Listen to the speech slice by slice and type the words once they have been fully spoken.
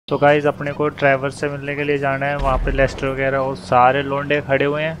तो गाइज अपने को ट्रेवर से मिलने के लिए जाना है, वहाँ पे लेस्टर वगैरह और सारे लोंडे खड़े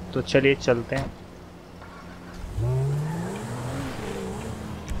हुए हैं, तो चलिए चलते हैं।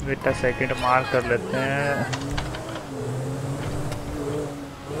 बेटा सेकंड मार कर लेते हैं।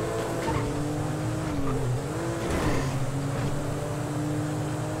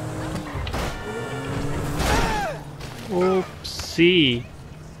 ओप्सी,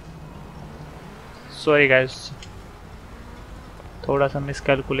 सॉरी गाइस, थोड़ा सा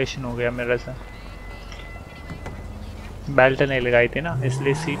मिसकैलकुलेशन हो गया मेरे से। बेल्ट नहीं लगाई थी ना,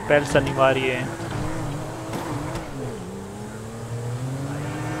 इसलिए सीट बेल्ट अनिवार्य है।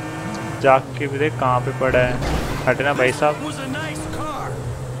 जाग के भी देख कहाँ पे पड़ा है। हटना भाई साहब,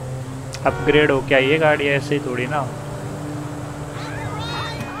 अपग्रेड हो क्या ये गाड़ी, ऐसे ही थोड़ी ना।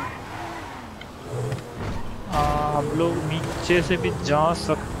 हम लोग नीचे से भी जा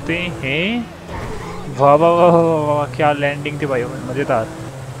सकते हैं। वाह वाह वाह वाह वाह, क्या लैंडिंग थी भाई, मजेदार।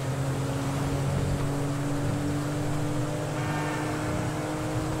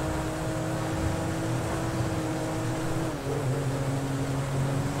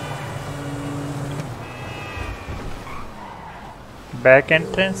 बैक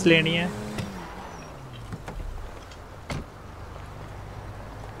एंट्रेंस लेनी है।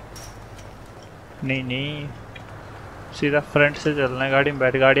 नहीं नहीं, सीधा फ्रंट से चलना है, गाड़ी में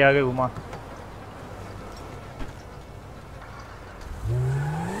बैठ, गाड़ी आगे घुमा।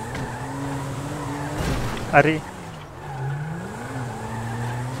 अरे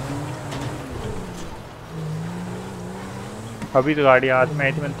अभी तो गाड़ी हाथ में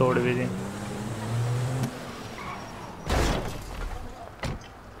आई थी, मैंने तोड़ भी दी।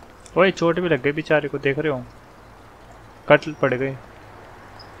 ओए चोट भी लग गई बेचारे को, देख रहे हो, कट पड़ गए।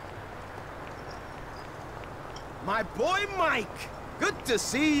 My boy Mike, good to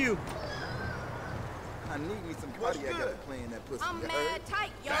see you. I need me some party. I gotta play in that pussy. I'm mad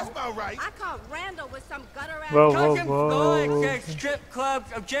tight, yo. That's about right. I caught Randall with some gutter ass. Whoa, whoa, whoa. Strip clubs,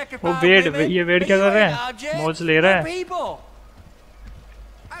 वो wait, ये wait क्या कर रहे हैं? मौज ले रहा है।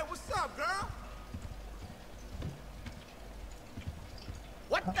 Hey, what's up, girl?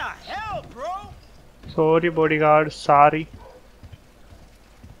 What the hell, bro? Sorry, bodyguard. Sorry.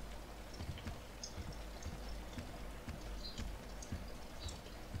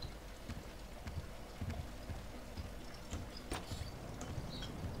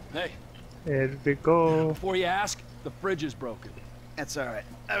 Hey. Here we go. Before you ask, the fridge is broken. That's all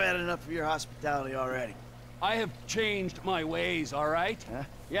right. I've had enough of your hospitality already. I have changed my ways, all right? Huh?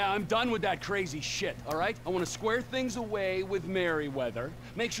 Yeah, I'm done with that crazy shit, all right? I want to square things away with Merryweather,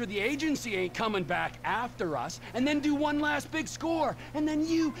 make sure the agency ain't coming back after us, and then do one last big score, and then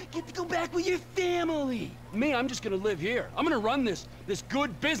you get to go back with your family. Me, I'm just gonna live here. I'm gonna run this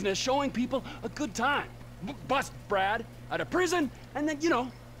good business showing people a good time. Bust Brad out of prison, and then, you know,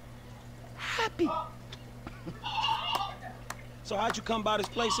 happy. So how'd you come by this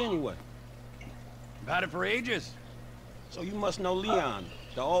place anyway? I've had it for ages. So you must know Leon,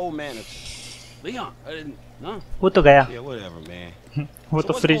 the old manager. Leon, I didn't know. वो तो गया। Yeah, whatever, man. वो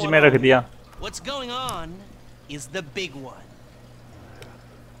तो fridge में रख दिया। What's going on is the big one.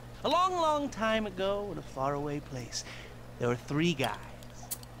 A long, long time ago in a faraway place, there were 3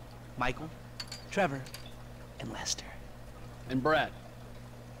 guys. Michael, Trevor, and Lester. And Brad.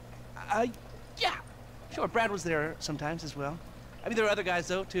 Yeah. Sure, Brad was there sometimes as well. I mean, there were other guys,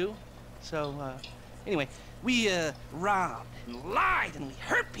 though, too. So, anyway, we, robbed and lied and we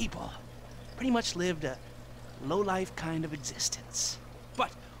hurt people. Pretty much lived a low-life kind of existence.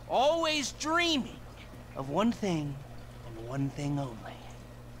 But always dreaming of one thing and one thing only.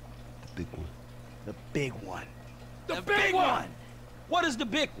 The big one. The big one. The big one! What is the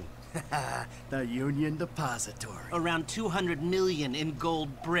big one? The Union Depository. Around 200 million in gold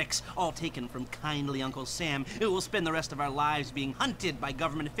bricks, all taken from kindly Uncle Sam, who will spend the rest of our lives being hunted by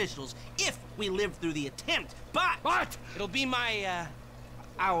government officials if we live through the attempt. But it'll be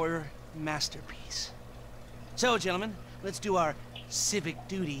our masterpiece. So, gentlemen, let's do our civic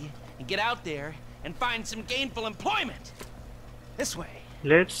duty and get out there and find some gainful employment. This way.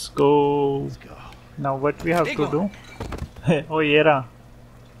 Let's go. Let's go. Now what we have Big to one. do? Oh ये रहा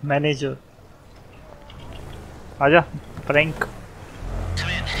manager, आजा Frank.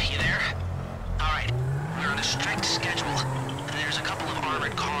 Come in, you there? Alright, we're on a strict schedule. There's a couple of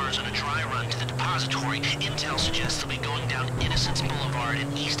armored cars on a dry run to the depository. Intel suggests they'll be going down Innocence Boulevard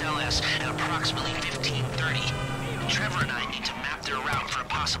in East LS at approximately 15:30. Trevor and I need to map their route for a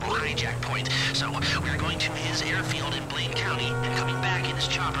possible hijack point, so we're going to his airfield in Blaine County and coming back in his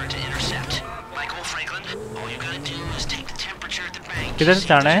chopper to intercept. Michael Franklin, all you gotta do is take the temperature at the bank. किधर से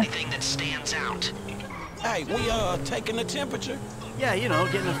जाना है? Anything that stands out. Hey, we taking the temperature? Yeah, you know,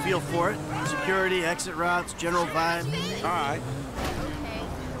 getting a feel for it. Security, exit routes, general vibe. All right.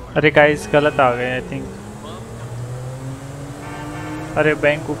 अरे guys गलत आ गए I think. अरे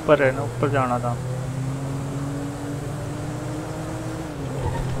bank ऊपर है ना, ऊपर जाना था।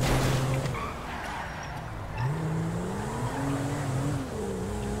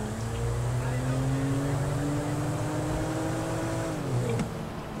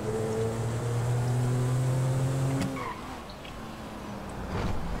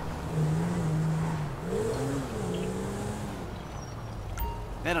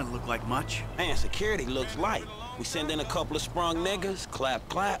 That doesn't look like much. Man, security looks light. We send in a couple of sprung niggas, clap,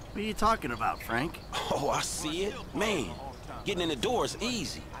 clap. What are you talking about, Frank? Oh, I see it. Man, getting in the door is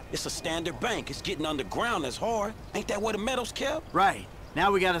easy. It's a standard bank. It's getting underground that's hard. Ain't that where the metal's kept? Right.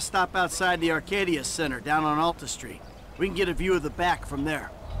 Now we gotta stop outside the Arcadia Center down on Alta Street. We can get a view of the back from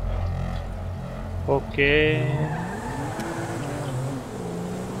there. Okay.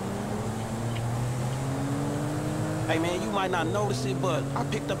 Hey man, you might not notice it, but I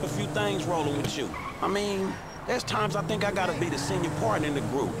picked up a few things rolling with you. I mean, there's times I think I gotta be the senior partner in the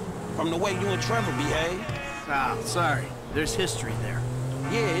group. From the way you and Trevor behave. Ah, sorry. There's history there.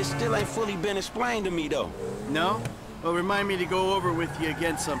 Yeah, it still ain't fully been explained to me though. No? Well, remind me to go over with you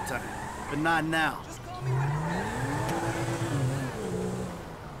again sometime. But not now.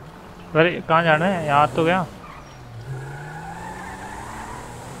 अरे कहाँ जाना है? यहाँ तो गया।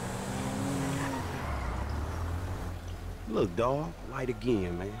 Look, dawg, light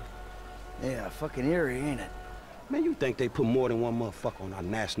again, man. Yeah, fucking eerie, ain't it? Man, you think they put more than one motherfucker on our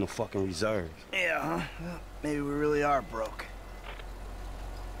national fucking reserves? Yeah, huh? Well, maybe we really are broke.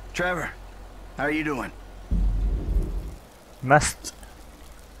 Trevor, how are you doing? मस्त।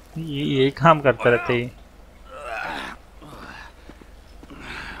 ये काम करते रहते ही।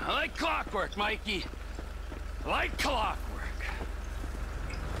 I like clockwork, Mikey. I like clockwork.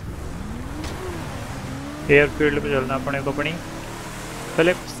 Airfield पे चलना अपने को अपनी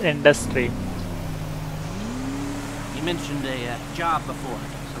Philips industry. You mentioned a job before.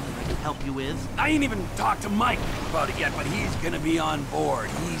 Something I can help you with? I ain't even talked to Mike about it yet, but he's gonna be on board.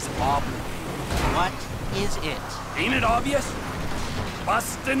 He's obligated. What is it? Ain't it obvious?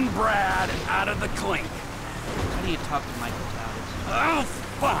 Bustin' Brad out of the clink. How do you talk to Mike about it? Oh,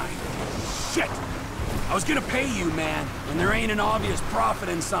 fine. Shit. I was gonna pay you, man. When there ain't an obvious profit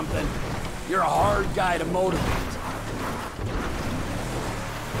in something, you're a hard guy to motivate.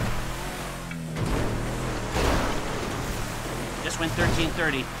 Just went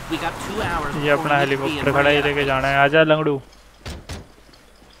 13:30. We got 2 hours. ये अपना helicopter खड़ा ही लेके जाना है। आजा लंगड़ू।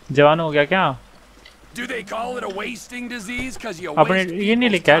 जवान हो गया क्या? Do they call it a wasting disease because you अपने waste ये नहीं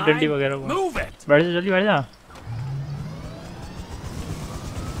लेके आया डंडी वगैरह को। Move it. बैठ जा जल्दी बैठ जा।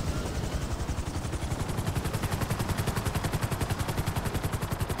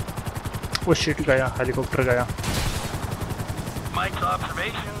 वो शिट गया, हेलीकॉप्टर गया। Mike's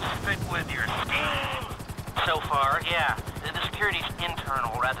observations fit with your scheme? So far, yeah. The security's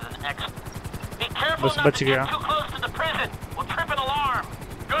internal rather than external. Be careful बस not बच to गया। get too close to the prison. We'll trip an alarm.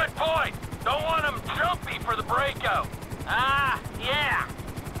 Good point. Don't want them jumpy for the breakout. Ah, yeah.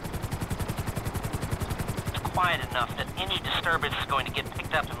 It's quiet enough that any disturbance is going to get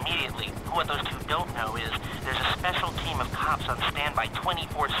picked up immediately. What those two don't know is there's a special team of cops on standby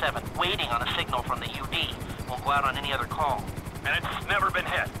 24/7, waiting on a signal from the UD. Won't go out on any other call. And it's never been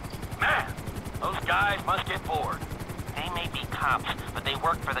hit. Man, those guys must get bored. They may be cops, but they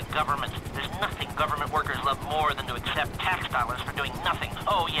work for the government. There's nothing government workers love more than to accept tax dollars for doing nothing.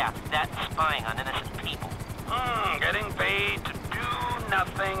 Oh yeah, that's spying on innocent people. Getting paid to do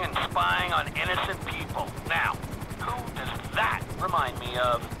nothing and spying on innocent people. Now, who does that remind me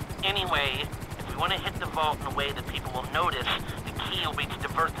of? Anyway, if we want to hit the vault in a way that people will notice, the key will be to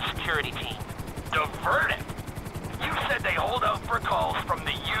divert the security team. Divert it? You said they hold out for calls from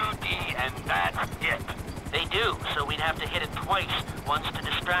the UD and that's it. They do, so we'd have to hit it twice. Once to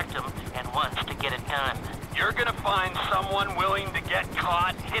distract them, and once to get it done. You're gonna find someone willing to get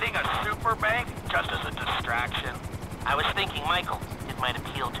caught hitting a super bank just as a distraction? I was thinking Michael. It might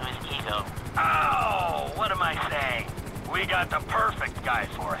appeal to his ego. Oh, what am I saying? We got the perfect guy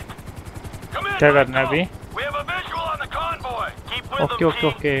for it. Come in, क्या करना है अभी? We have a visual on the convoy. Keep with okay okay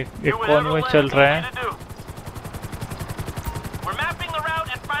okay, एक convoy चल रहा है। We're mapping the route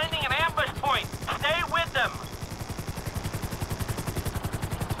and finding an ambush point. Stay with them.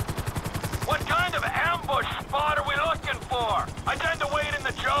 What kind of ambush spot are we looking for? I tend to wait in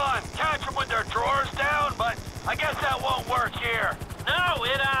the John, catch them with their drawers down, but I guess that won't work here. No,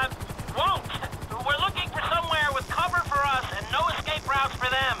 it won't. We're looking for somewhere with cover for us and no escape routes for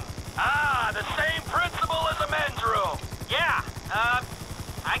them. Ah, the same principle as a men's room. Yeah,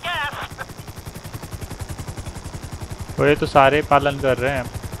 ये तो सारे पालन कर रहे हैं।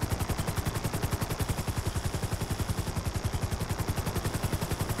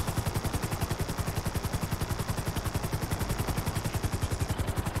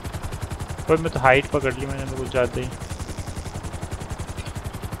 पर मैं तो हाइट पकड़ ली मैंने तो कुछ ज़्यादा ही।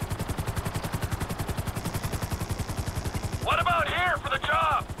 What about here for the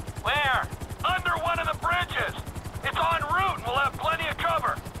job? Where? Under one of the bridges. It's en route and we'll have plenty of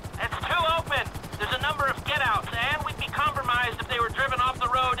cover. It's too open. There's a number of get-outs, and we'd be compromised if they were driven off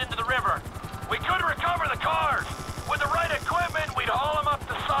the road into the river. We could recover the cars. With the right equipment, we'd haul them up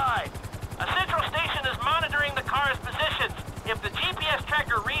the side. A central station is monitoring the car's positions. If the GPS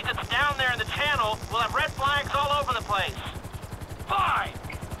tracker reads it's down there in the channel, we'll have red flags all over the place. Fine.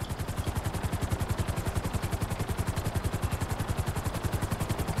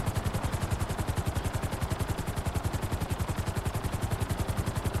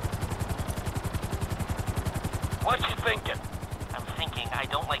 What you thinking? I'm thinking I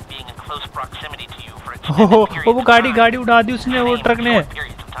don't like being in close proximity to you for Oh, extended periods वो of गाड़ी time. गाड़ी उड़ा दी उसने वो truck ने। Short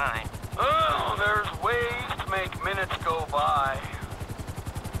periods of time. Oh, there's ways to make minutes go by.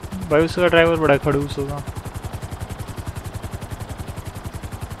 भाई उसका driver बड़ा खड़ूस होगा।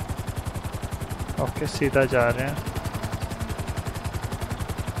 ओके सीधा जा रहे हैं।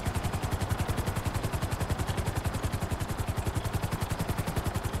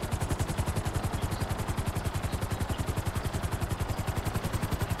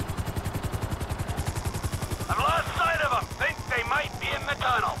 I've lost sight of them. Think they might be in the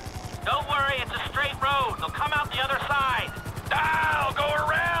tunnel. Don't worry, it's a straight road. They'll come out the other side. I'll go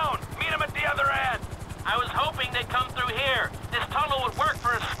around. Meet them at the other end. I was hoping they'd come through here. This tunnel would work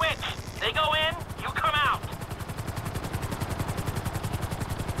for a switch. They go in, you come out.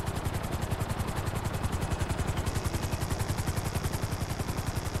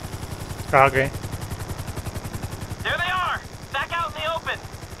 कहाँ गए? There they are, back out in the open.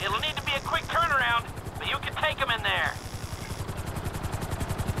 It'll need to be a quick turnaround, but you can take them in there.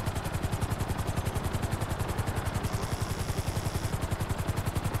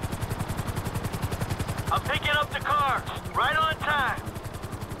 I'm picking up the cars. Right on time.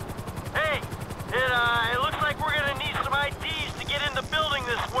 Hey, it looks like we're gonna need some IDs to get in the building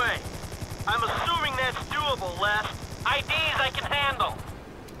this way. I'm assuming that's doable, Les. IDs I can handle.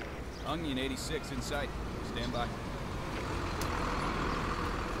 Onion 86 in sight. Stand by.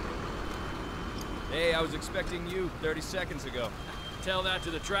 Hey, I was expecting you 30 seconds ago. Tell that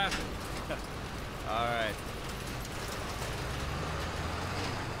to the traffic. All right.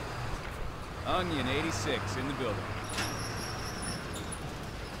 Onion 86 in the building.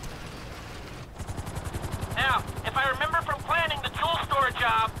 Now, if I remember from planning the tool store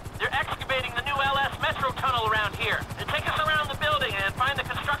job, they're excavating the new LS Metro tunnel around here. They take us around the building and find the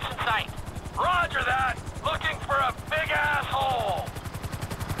construction site. Roger that. Looking for a big asshole.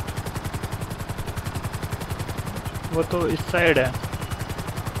 वो तो इस side है।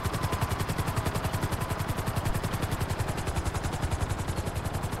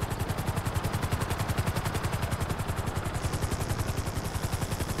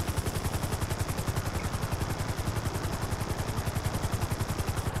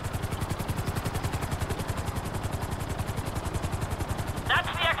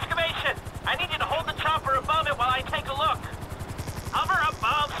 That's the excavation. I need you to hold the chopper above it while I take a look. Hover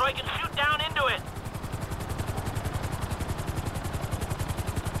above so I can shoot down into it.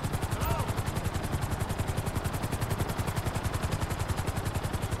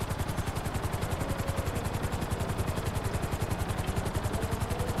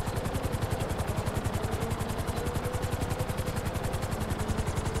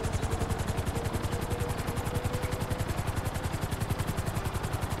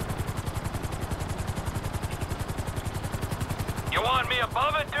 You want me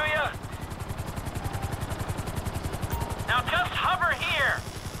above it, do you? Now just hover here.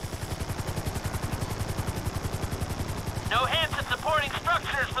 No hints at supporting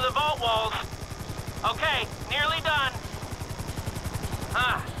structures for the vault walls. Okay, nearly done.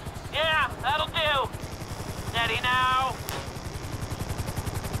 Yeah, that'll do. Steady now.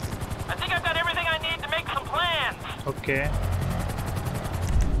 I think I've got everything I need to make some plans. Okay.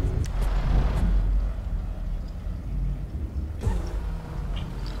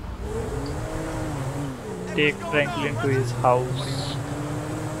 Take Franklin to his house.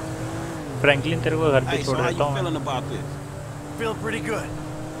 Franklin तेरे को घर पे Hey, so छोड़ how देता you हूँ feeling मैं। about this? Feeling pretty good.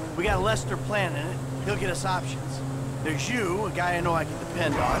 We got Lester planning it. He'll get us options. There's you, a guy I know I can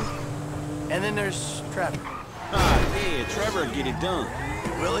depend on. And then there's Trevor. Yeah, Trevor get it done.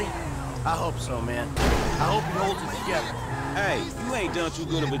 Will he? I hope so, man. I hope he holds it together. Hey, you ain't done too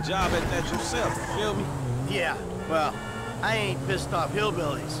good of a job at that yourself, you feel me? Yeah, Well, I ain't pissed off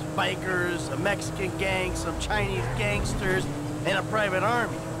hillbillies, bikers, a Mexican gang, some Chinese gangsters, and a private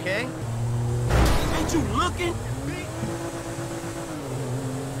army, okay? Ain't you looking?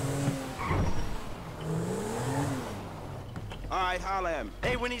 All right, holla at me.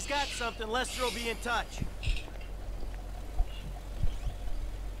 Hey, when he's got something, Lester will be in touch.